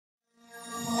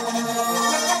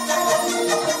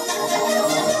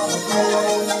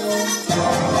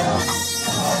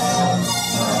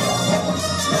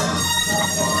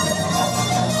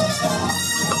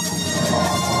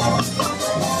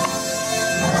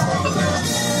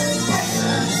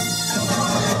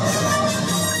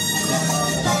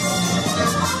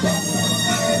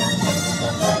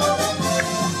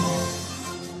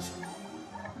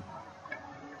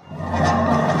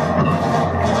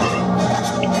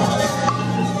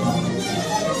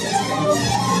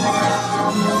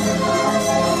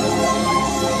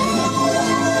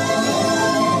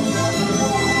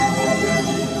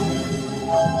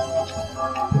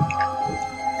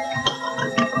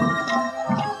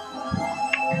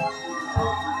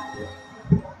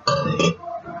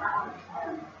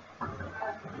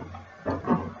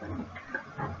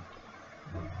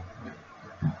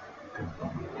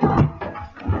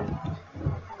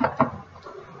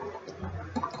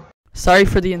Sorry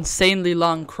for the insanely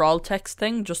long crawl text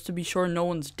thing, just to be sure no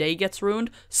one's day gets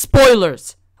ruined.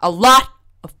 Spoilers! A lot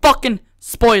of fucking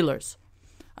spoilers!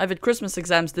 I've had Christmas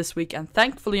exams this week, and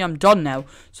thankfully I'm done now,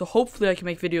 so hopefully I can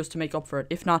make videos to make up for it.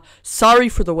 If not, sorry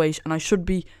for the wait, and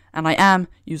I am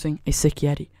using a sick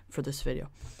Yeti for this video.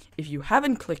 If you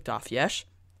haven't clicked off yet,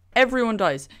 everyone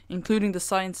dies, including the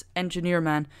science engineer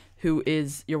man who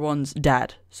is your one's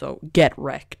dad, so get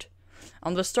wrecked.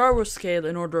 On the Star Wars scale,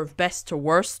 in order of best to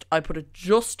worst, I put it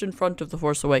just in front of The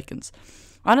Force Awakens.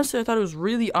 Honestly, I thought it was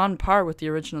really on par with the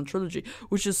original trilogy,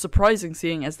 which is surprising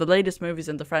seeing as the latest movies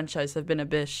in the franchise have been a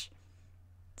bit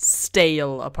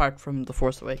stale apart from The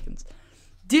Force Awakens.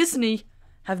 Disney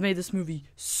have made this movie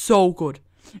so good.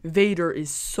 Vader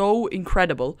is so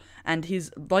incredible, and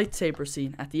his lightsaber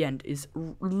scene at the end is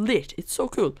lit. It's so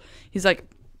cool. He's like,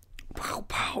 pow,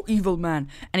 pow, evil man.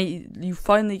 And you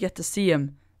finally get to see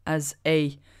him as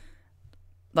a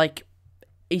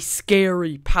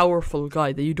scary, powerful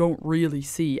guy that you don't really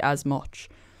see as much,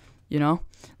 you know?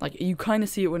 Like, you kind of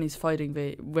see it when he's fighting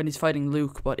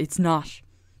Luke, but it's not,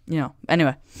 you know.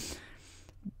 Anyway,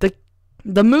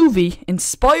 the movie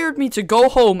inspired me to go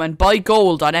home and buy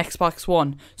gold on Xbox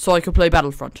One so I could play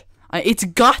Battlefront. It's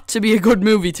got to be a good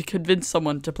movie to convince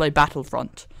someone to play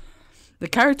Battlefront. The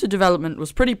character development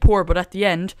was pretty poor, but at the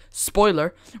end,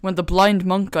 spoiler, when the blind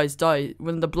monk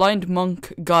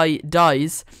guy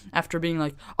dies, after being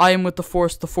like, I am with the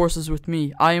Force is with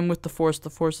me, I am with the Force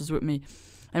is with me,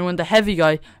 and when the heavy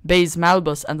guy bays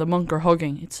Malbus and the monk are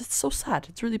hugging, it's so sad.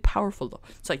 It's really powerful though.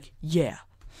 It's like, yeah.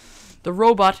 The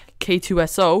robot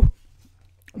K2SO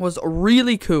was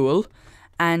really cool,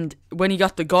 and when he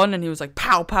got the gun and he was like,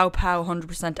 pow, pow, pow,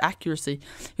 100% accuracy,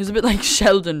 he was a bit like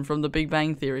Sheldon from The Big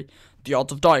Bang Theory. The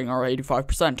odds of dying are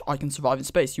 85%. I can survive in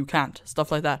space. You can't.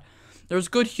 Stuff like that. There's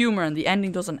good humor, and the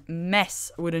ending doesn't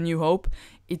mess with A New Hope.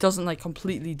 It doesn't like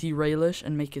completely derail it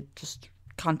and make it just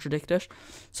contradict it.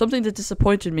 Something that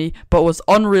disappointed me but was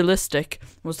unrealistic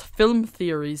was film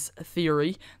theory's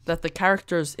theory that the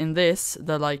characters in this,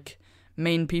 the like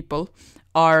main people,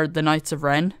 are the Knights of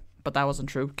Ren, but that wasn't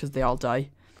true because they all die.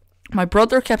 My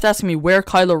brother kept asking me where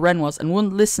Kylo Ren was and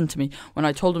wouldn't listen to me when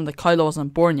I told him that Kylo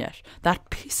wasn't born yet. That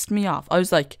pissed me off. I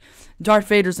was like, Darth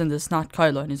Vader's in this, not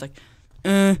Kylo. And he's like,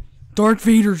 Darth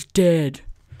Vader's dead.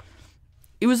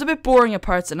 It was a bit boring at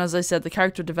parts, and as I said, the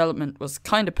character development was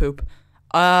kind of poop.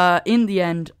 In the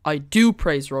end, I do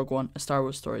praise Rogue One, A Star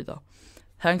Wars Story, though.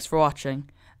 Thanks for watching,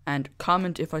 and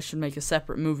comment if I should make a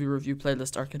separate movie review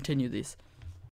playlist or continue these.